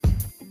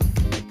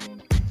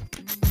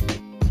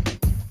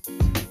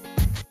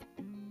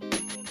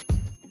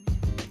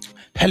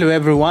Hello,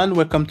 everyone.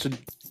 Welcome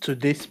to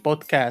this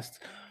podcast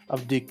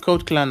of the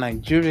Code Clan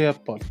Nigeria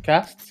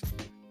podcast.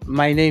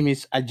 My name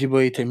is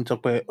Ajiboye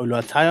Temitope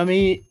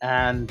Oluwatayomi,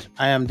 and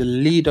I am the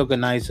lead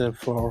organizer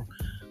for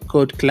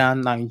Code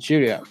Clan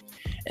Nigeria.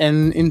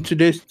 And in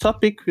today's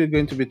topic, we're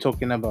going to be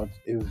talking about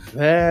a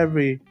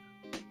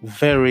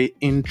very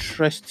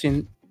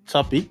interesting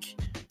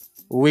topic,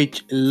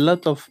 which a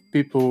lot of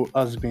people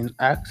has been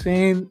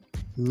asking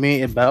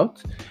me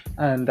about,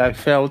 and I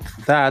felt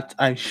that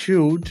I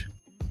should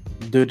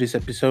do this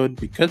episode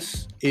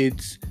because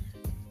it's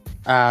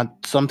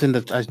something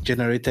that has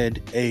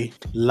generated a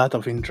lot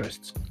of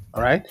interest.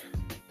 All right.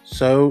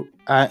 So,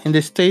 in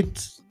the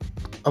state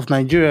of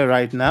Nigeria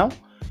right now,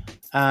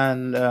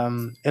 and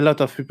a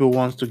lot of people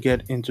want to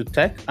get into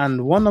tech,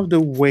 and one of the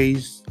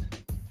ways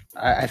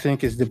I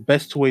think is the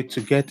best way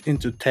to get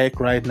into tech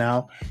right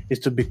now is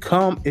to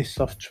become a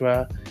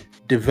software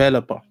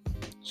developer.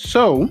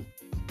 So,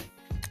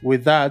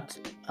 with that,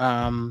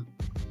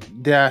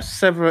 there are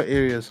several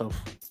areas of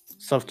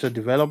software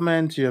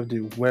development. You have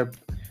the web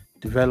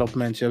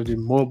development, you have the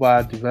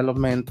mobile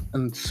development,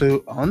 and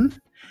so on.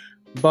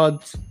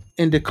 But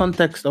in the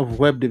context of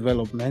web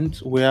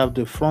development, we have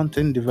the front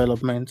end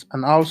development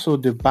and also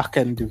the back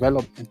end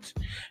development.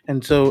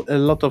 And so a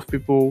lot of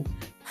people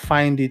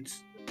find it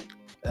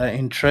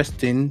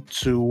interesting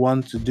to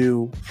want to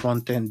do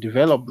front end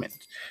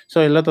development.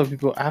 So a lot of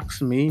people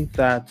ask me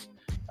that,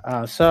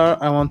 sir,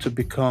 I want to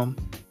become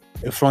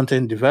a front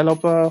end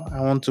developer.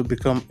 I want to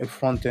become a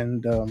front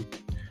end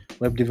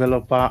web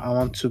developer. I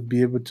want to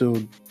be able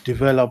to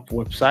develop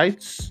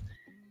websites,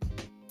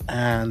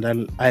 and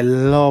I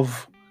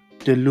love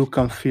the look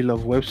and feel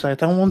of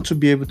website. I want to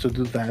be able to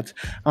do that.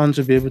 I want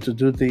to be able to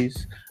do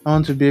this. I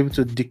want to be able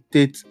to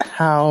dictate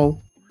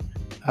how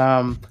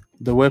um,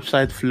 the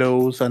website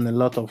flows and a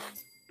lot of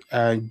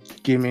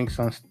gimmicks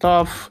and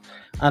stuff.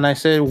 And I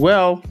said,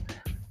 well,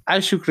 I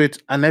should create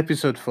an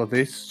episode for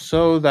this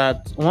so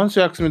that once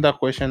you ask me that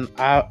question,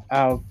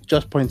 I'll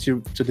just point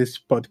you to this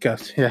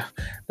podcast. Yeah,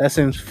 that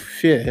seems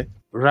fair,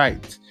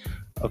 right?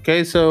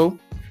 Okay, so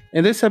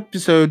in this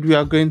episode, we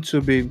are going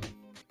to be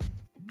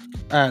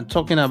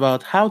talking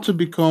about how to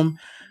become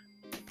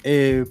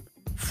a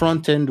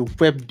front end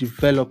web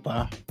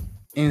developer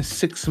in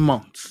 6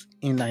 months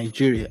in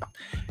Nigeria.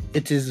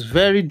 It is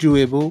very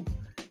doable,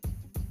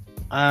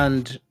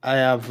 and I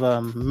have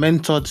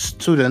mentored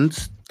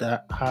students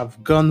that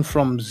have gone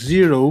from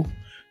zero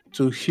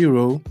to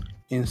hero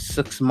in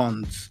 6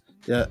 months.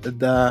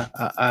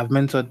 I've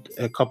mentored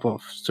a couple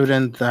of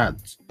students that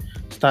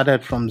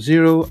started from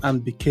zero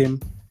and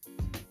became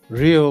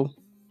real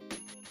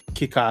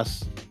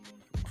kick-ass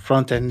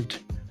front-end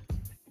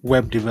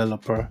web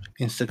developer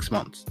in 6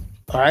 months.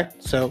 All right,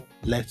 so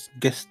let's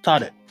get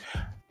started.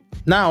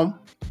 Now,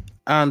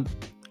 and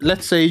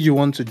let's say you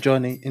want to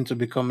journey into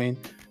becoming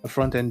a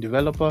front-end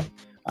developer.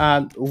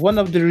 And one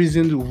of the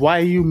reasons why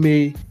you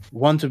may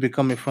want to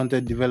become a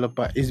front-end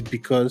developer is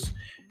because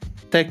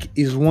tech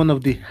is one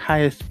of the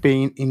highest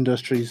paying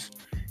industries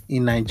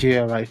in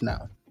Nigeria right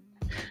now.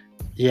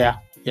 Yeah.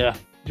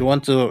 You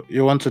want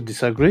to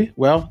disagree?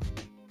 Well,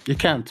 you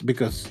can't,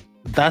 because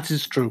that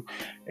is true.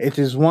 It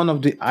is one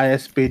of the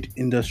highest paid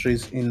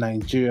industries in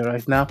Nigeria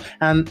right now.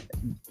 And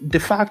the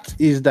fact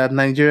is that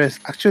Nigeria is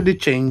actually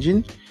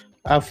changing.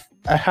 I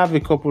have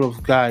a couple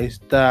of guys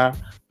that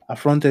are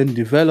front end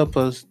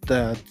developers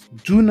that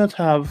do not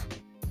have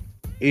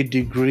a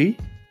degree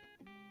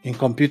in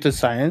computer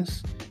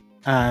science,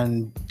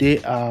 and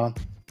they are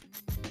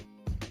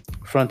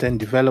front end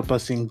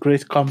developers in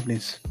great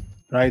companies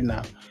right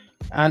now.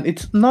 And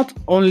it's not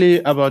only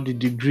about the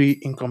degree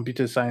in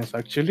computer science,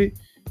 actually,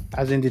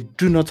 as in they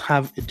do not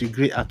have a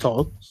degree at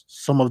all.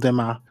 Some of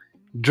them are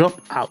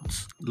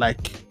dropouts,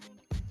 like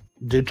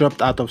they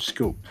dropped out of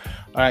school.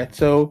 All right,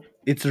 so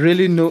it's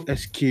really no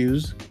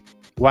excuse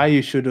why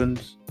you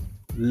shouldn't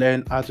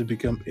learn how to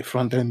become a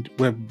front end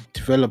web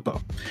developer.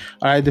 All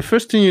right, the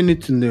first thing you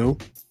need to know,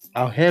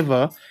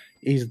 however,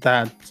 is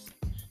that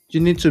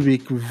you need to be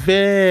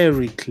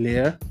very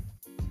clear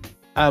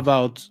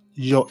about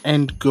your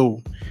end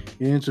goal.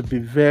 You need to be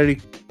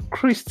very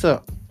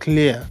crystal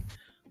clear.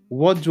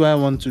 What do I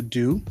want to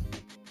do?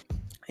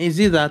 Is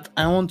it that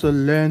I want to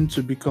learn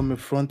to become a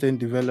front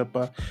end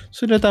developer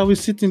so that I will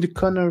sit in the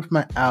corner of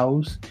my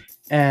house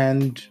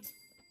and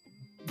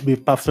be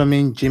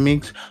performing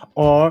gimmicks?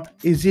 Or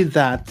is it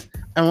that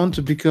I want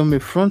to become a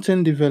front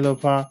end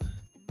developer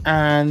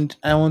and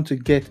I want to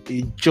get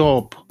a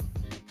job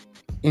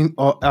in,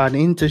 or an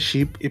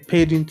internship, a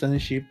paid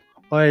internship,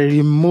 or a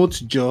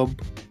remote job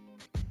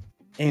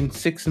in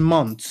 6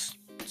 months?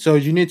 So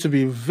you need to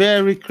be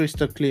very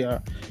crystal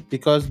clear,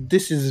 because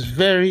this is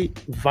very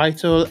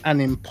vital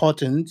and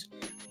important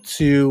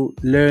to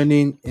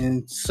learning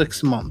in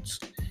 6 months.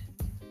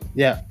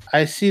 Yeah,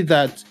 I see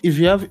that if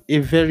you have a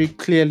very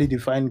clearly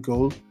defined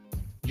goal,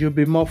 you'll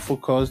be more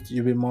focused,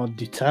 you'll be more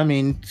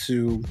determined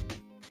to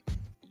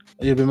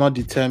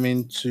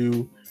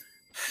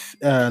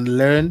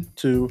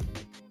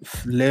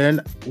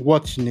learn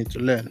what you need to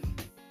learn.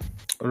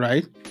 All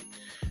right.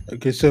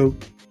 Okay, so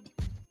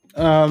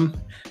um,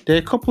 there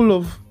are a couple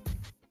of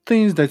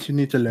things that you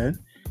need to learn.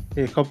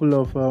 A couple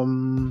of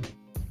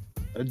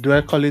do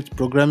I call it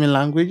programming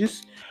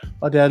languages,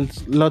 or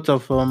there's a lot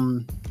of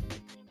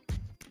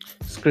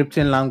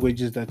scripting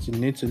languages that you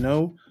need to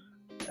know,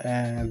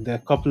 and there are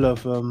a couple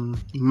of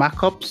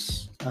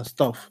markups and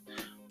stuff.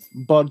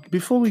 But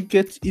before we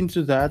get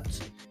into that,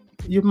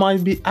 you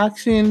might be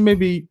asking,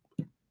 maybe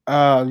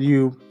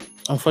you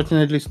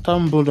unfortunately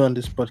stumbled on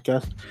this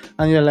podcast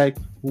and you're like,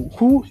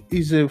 who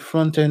is a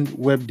front-end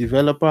web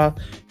developer?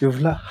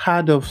 You've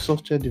heard of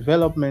software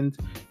development,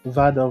 you've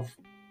heard of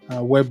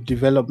web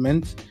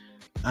development,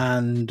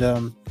 and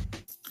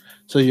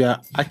so you're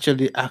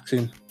actually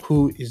asking,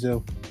 who is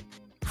a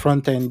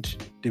front-end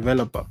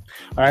developer?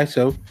 All right,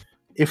 so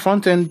a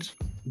front-end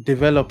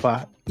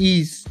developer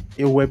is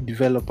a web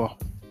developer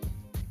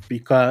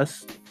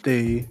because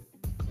they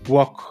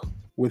work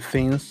with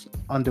things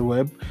on the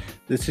web,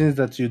 the things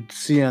that you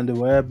see on the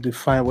web, they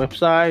find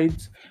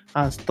websites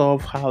and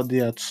stuff, how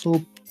they are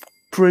so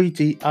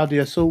pretty, how they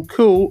are so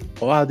cool,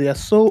 or how they are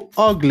so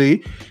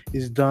ugly,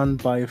 is done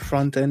by a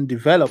front-end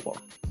developer.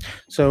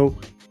 So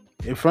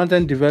a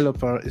front-end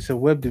developer is a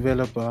web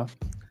developer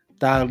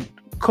that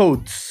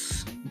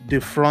codes the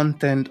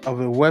front end of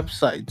a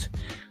website.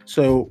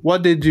 So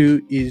what they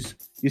do is,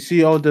 you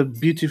see all the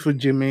beautiful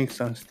gimmicks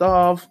and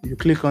stuff. You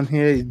click on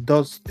here, it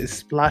does a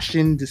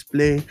splashing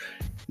display.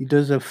 It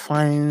does a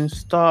fine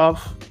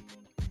stuff.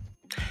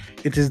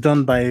 It is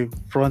done by a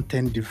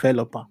front-end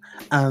developer,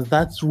 and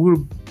that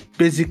will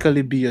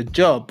basically be your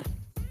job.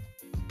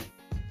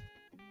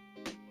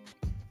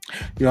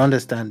 You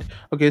understand?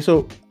 Okay,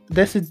 so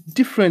there's a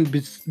difference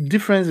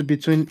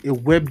between a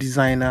web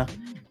designer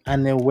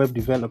and a web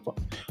developer.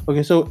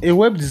 Okay, so a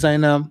web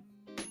designer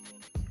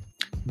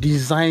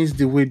designs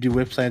the way the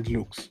website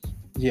looks.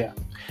 Yeah.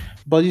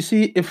 But you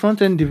see, a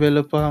front-end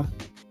developer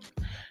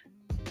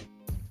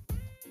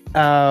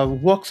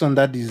works on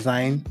that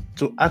design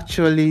to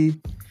actually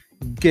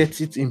get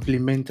it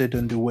implemented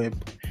on the web.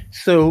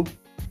 So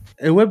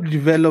a web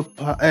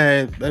developer,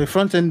 a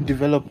front-end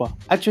developer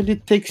actually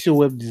takes your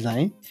web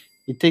design,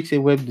 it takes a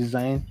web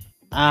design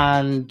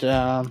and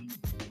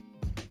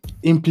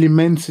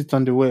implements it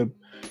on the web.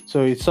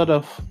 So it's sort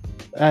of,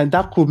 and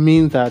that could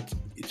mean that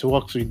it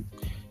works with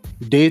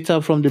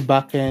data from the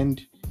back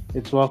end,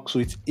 it works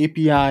with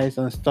APIs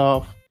and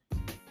stuff.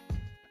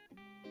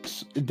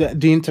 The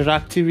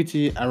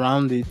interactivity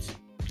around it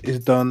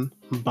is done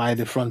by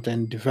the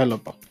front-end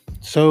developer.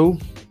 So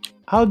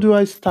how do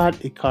I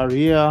start a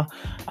career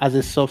as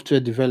a software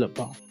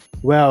developer?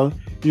 Well,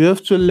 you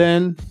have to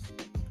learn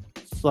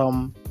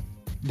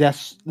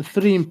there's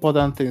 3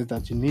 important things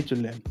that you need to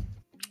learn.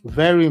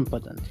 Very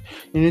important.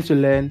 You need to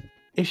learn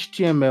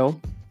HTML,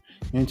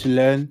 you need to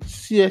learn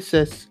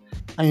CSS,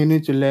 and you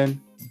need to learn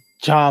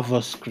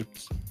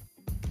JavaScript.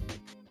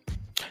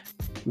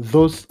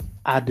 Those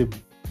are the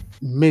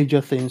major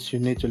things you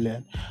need to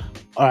learn.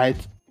 All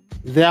right.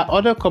 There are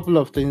other couple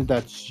of things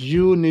that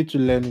you need to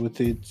learn with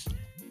it,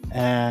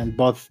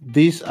 but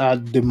these are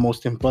the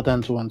most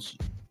important ones.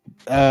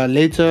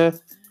 Later,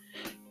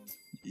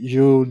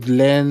 you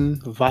learn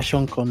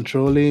version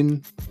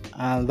controlling,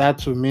 and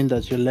that will mean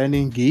that you're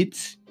learning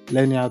Git,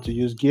 learning how to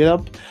use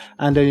GitHub,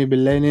 and then you'll be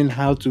learning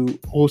how to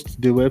host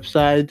the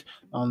website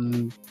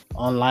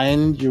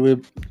online. You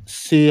will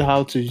see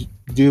how to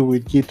deal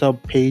with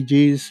GitHub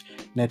pages,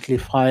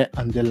 Netlify,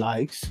 and the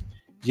likes.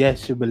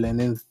 Yes, you'll be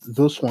learning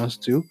those ones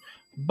too.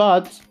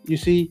 But you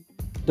see,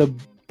 the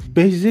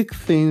basic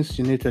things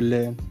you need to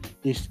learn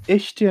is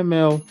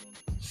HTML,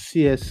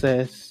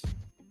 CSS,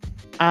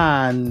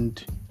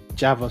 and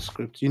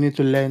JavaScript. You need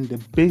to learn the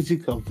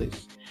basic of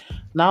this.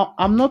 Now,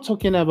 I'm not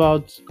talking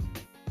about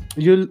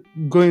you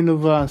going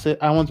over and say,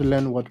 I want to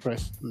learn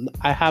WordPress.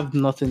 I have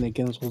nothing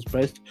against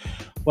WordPress.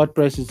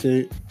 WordPress is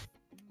a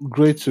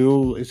great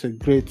tool. It's a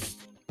great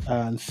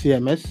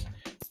CMS.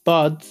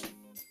 But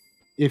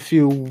if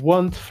you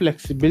want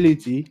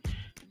flexibility,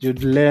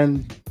 you'd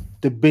learn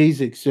the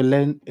basics. You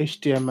learn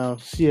HTML,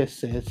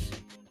 CSS,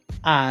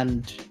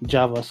 and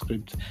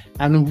JavaScript.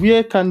 And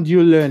where can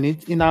you learn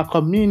it? In our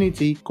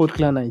community,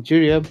 CodeClan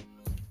Nigeria,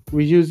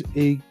 we use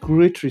a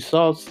great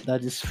resource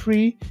that is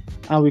free,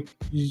 and we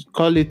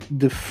call it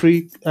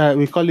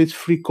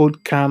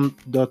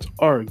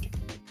freecodecamp.org.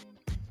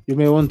 You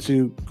may want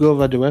to go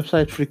over the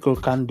website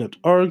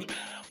freecodecamp.org.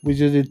 We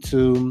use it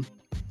to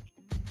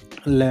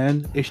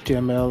learn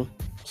HTML,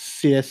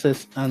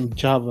 CSS, and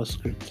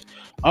JavaScript.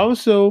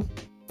 Also,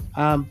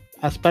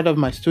 as part of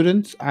my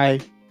students, I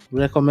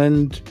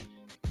recommend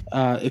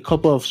a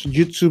couple of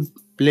YouTube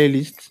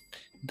playlists.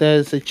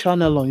 There's a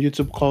channel on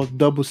YouTube called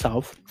Double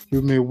South.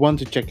 You may want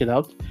to check it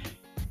out.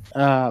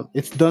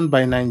 It's done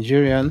by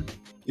Nigerian.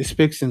 He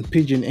speaks in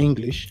Pidgin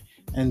English,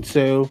 and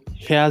so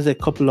he has a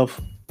couple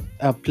of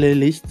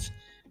playlists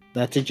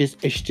that teaches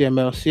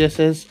HTML,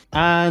 CSS,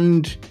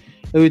 and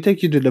it will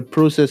take you to the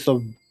process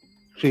of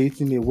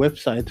creating a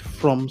website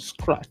from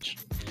scratch.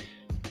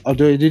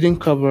 Although it didn't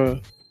cover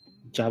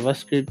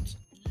JavaScript,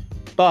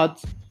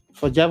 but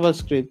for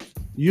JavaScript,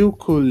 you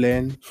could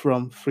learn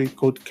from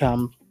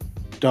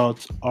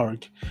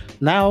freecodecamp.org.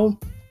 Now,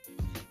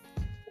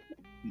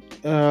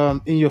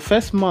 in your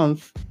first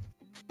month,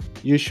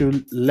 you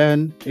should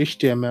learn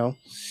HTML,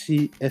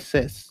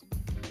 CSS.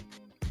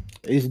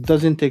 It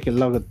doesn't take a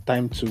lot of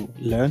time to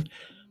learn.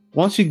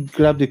 Once you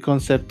grab the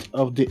concept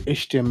of the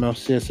HTML,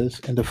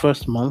 CSS in the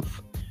first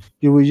month,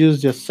 you will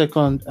use your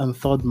second and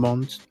third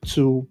month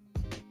to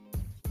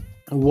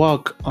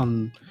work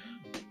on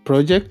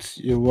projects.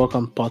 You work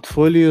on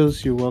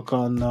portfolios. You work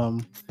on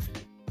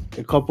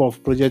a couple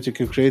of projects. You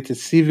can create a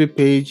CV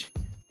page.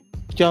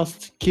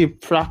 Just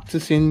keep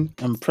practicing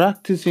and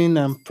practicing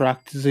and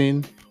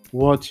practicing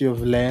what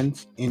you've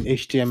learned in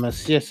HTML,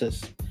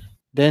 CSS.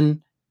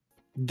 Then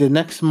the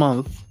next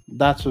month,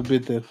 that will be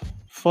the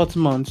fourth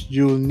month,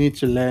 you'll need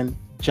to learn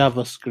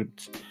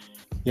JavaScript.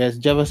 Yes,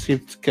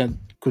 JavaScript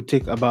could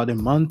take about a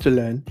month to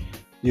learn.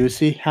 You'll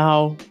see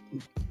how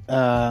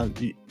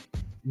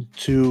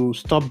to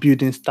stop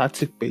building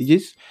static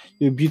pages.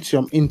 You build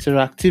some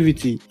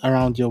interactivity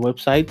around your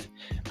website,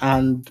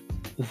 and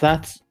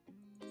that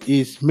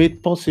is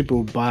made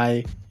possible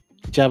by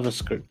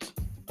JavaScript.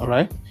 All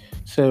right.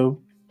 So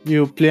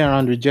you play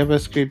around with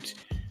JavaScript.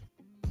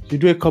 You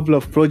do a couple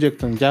of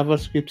projects on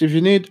JavaScript. If you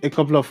need a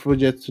couple of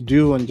projects to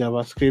do on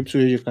JavaScript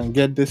where you can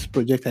get this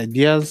project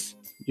ideas,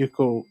 you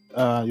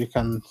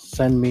can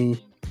send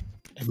me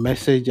a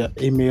message, or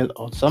email,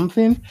 or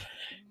something,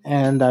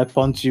 and I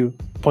point you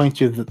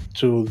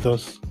to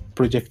those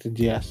project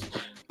ideas.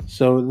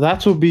 So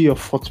that will be your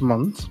fourth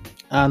month.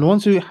 And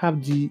once you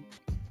have the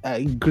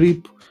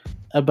grip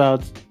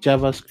about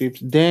JavaScript,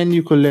 then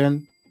you can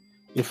learn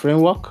a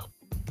framework.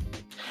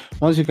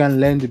 Once you can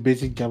learn the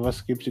basic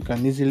JavaScript, you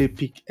can easily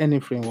pick any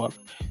framework.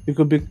 You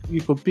could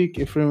pick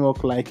a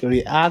framework like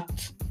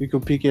React. You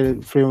could pick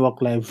a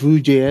framework like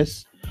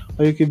Vue.js,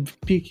 or you could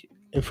pick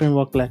a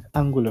framework like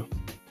Angular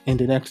in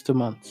the next 2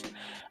 months.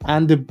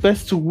 And the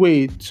best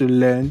way to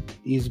learn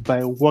is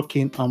by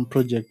working on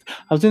projects.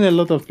 I've seen a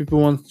lot of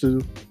people want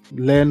to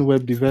learn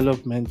web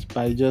development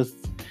by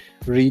just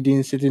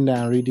sitting there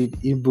and reading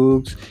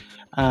ebooks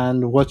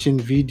and watching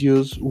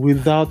videos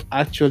without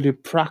actually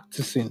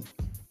practicing.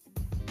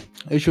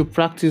 You should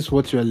practice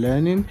what you're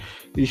learning.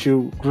 You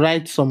should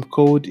write some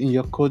code in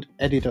your code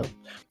editor.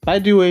 By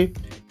the way,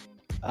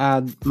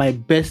 my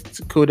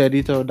best code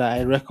editor that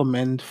I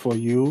recommend for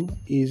you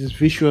is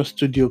Visual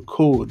Studio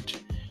Code.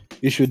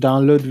 You should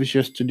download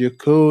Visual Studio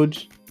Code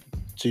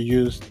to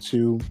use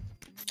to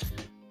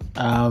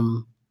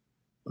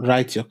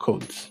write your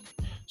codes.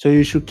 So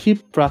you should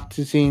keep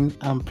practicing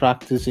and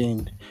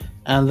practicing,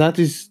 and that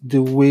is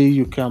the way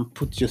you can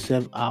put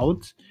yourself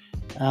out.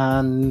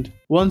 And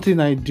one thing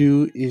I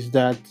do is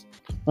that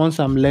once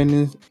I'm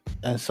learning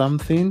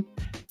something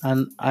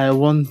and I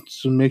want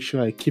to make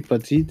sure I keep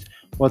at it,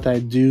 what I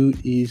do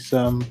is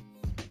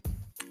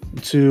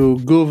to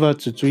go over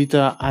to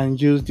Twitter and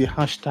use the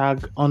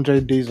hashtag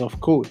 100 days of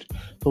code.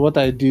 So what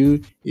I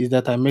do is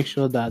that I make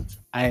sure that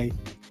I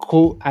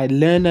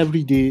learn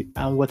every day,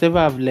 and whatever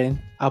I've learned,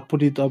 I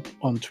put it up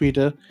on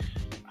Twitter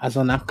as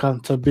an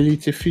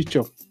accountability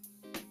feature.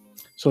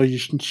 So you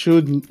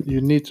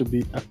need to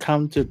be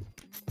accountable.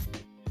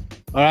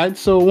 All right.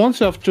 So once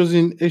you have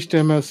chosen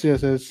HTML,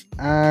 CSS,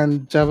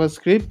 and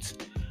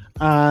JavaScript,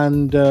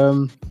 and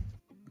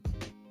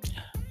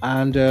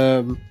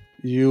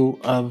you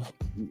have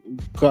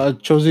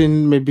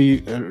chosen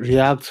maybe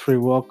React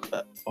framework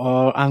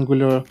or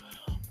Angular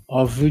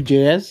or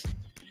Vue.js,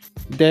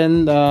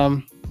 then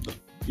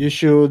you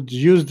should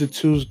use the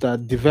tools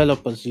that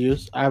developers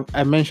use.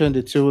 I mentioned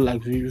the tool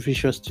like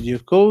Visual Studio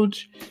Code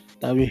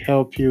that will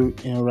help you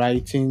in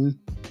writing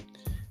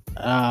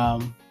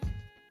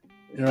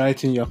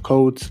your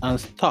codes and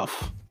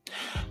stuff.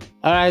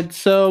 All right.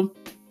 So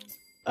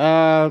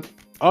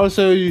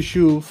also you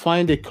should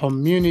find a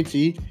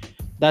community.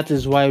 That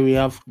is why we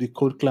have the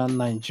Code Clan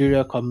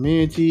Nigeria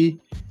community,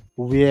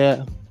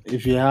 where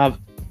if you have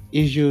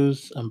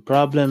issues and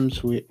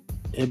problems, we're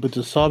able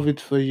to solve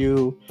it for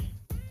you.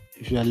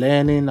 If you're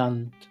learning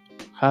and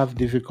have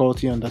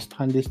difficulty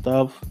understanding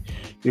stuff,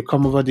 you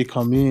come over the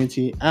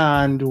community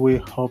and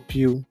we help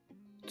you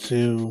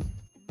to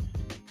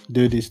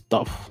do this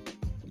stuff.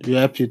 We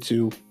help you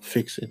to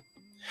fix it.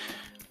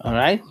 All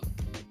right.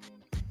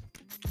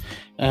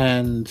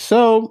 And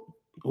so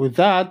with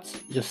that,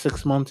 your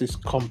 6 months is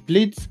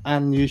complete,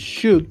 and you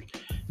should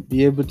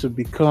be able to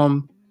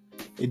become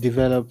a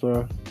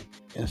developer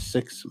in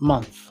 6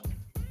 months.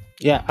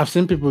 Yeah, I've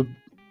seen people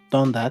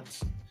done that.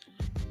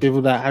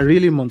 People that are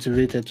really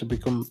motivated to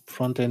become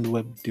front-end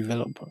web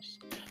developers.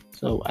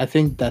 So I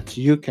think that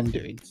you can do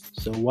it.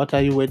 So what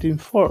are you waiting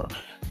for?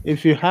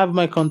 If you have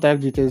my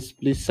contact details,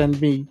 please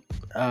send me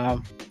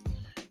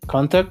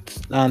contact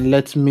and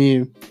let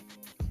me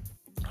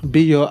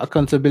be your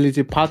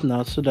accountability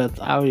partner, so that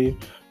I will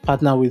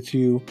partner with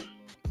you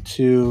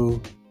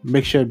to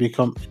make sure you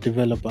become a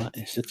developer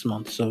in 6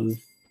 months.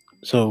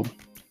 So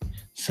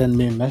send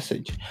me a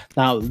message.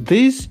 Now,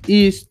 this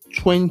is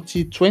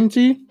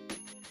 2020.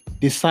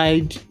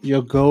 Decide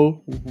your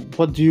goal.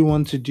 What do you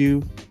want to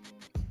do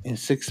in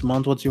 6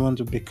 months? What do you want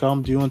to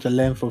become? Do you want to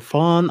learn for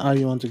fun, or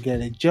you want to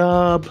get a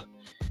job?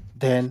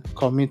 Then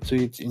commit to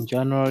it in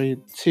January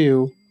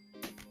till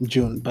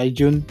June. By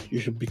June, you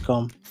should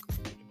become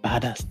a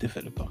badass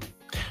developer.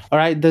 All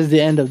right, that's the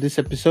end of this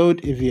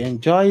episode. If you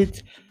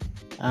enjoyed,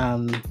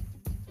 um,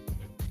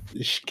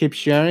 keep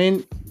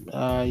sharing.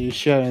 You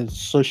share in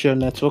social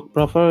network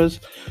profiles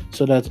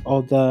so that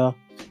other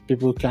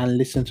people can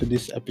listen to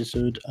this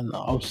episode and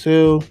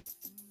also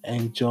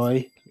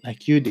enjoy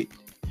like you did.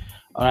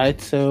 All right,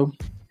 so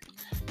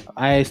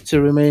I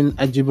still remain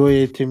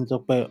Ajiboye Tim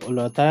Tope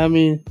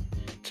Olotayami.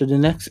 To the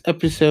next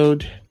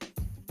episode.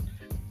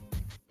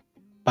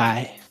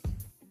 Bye.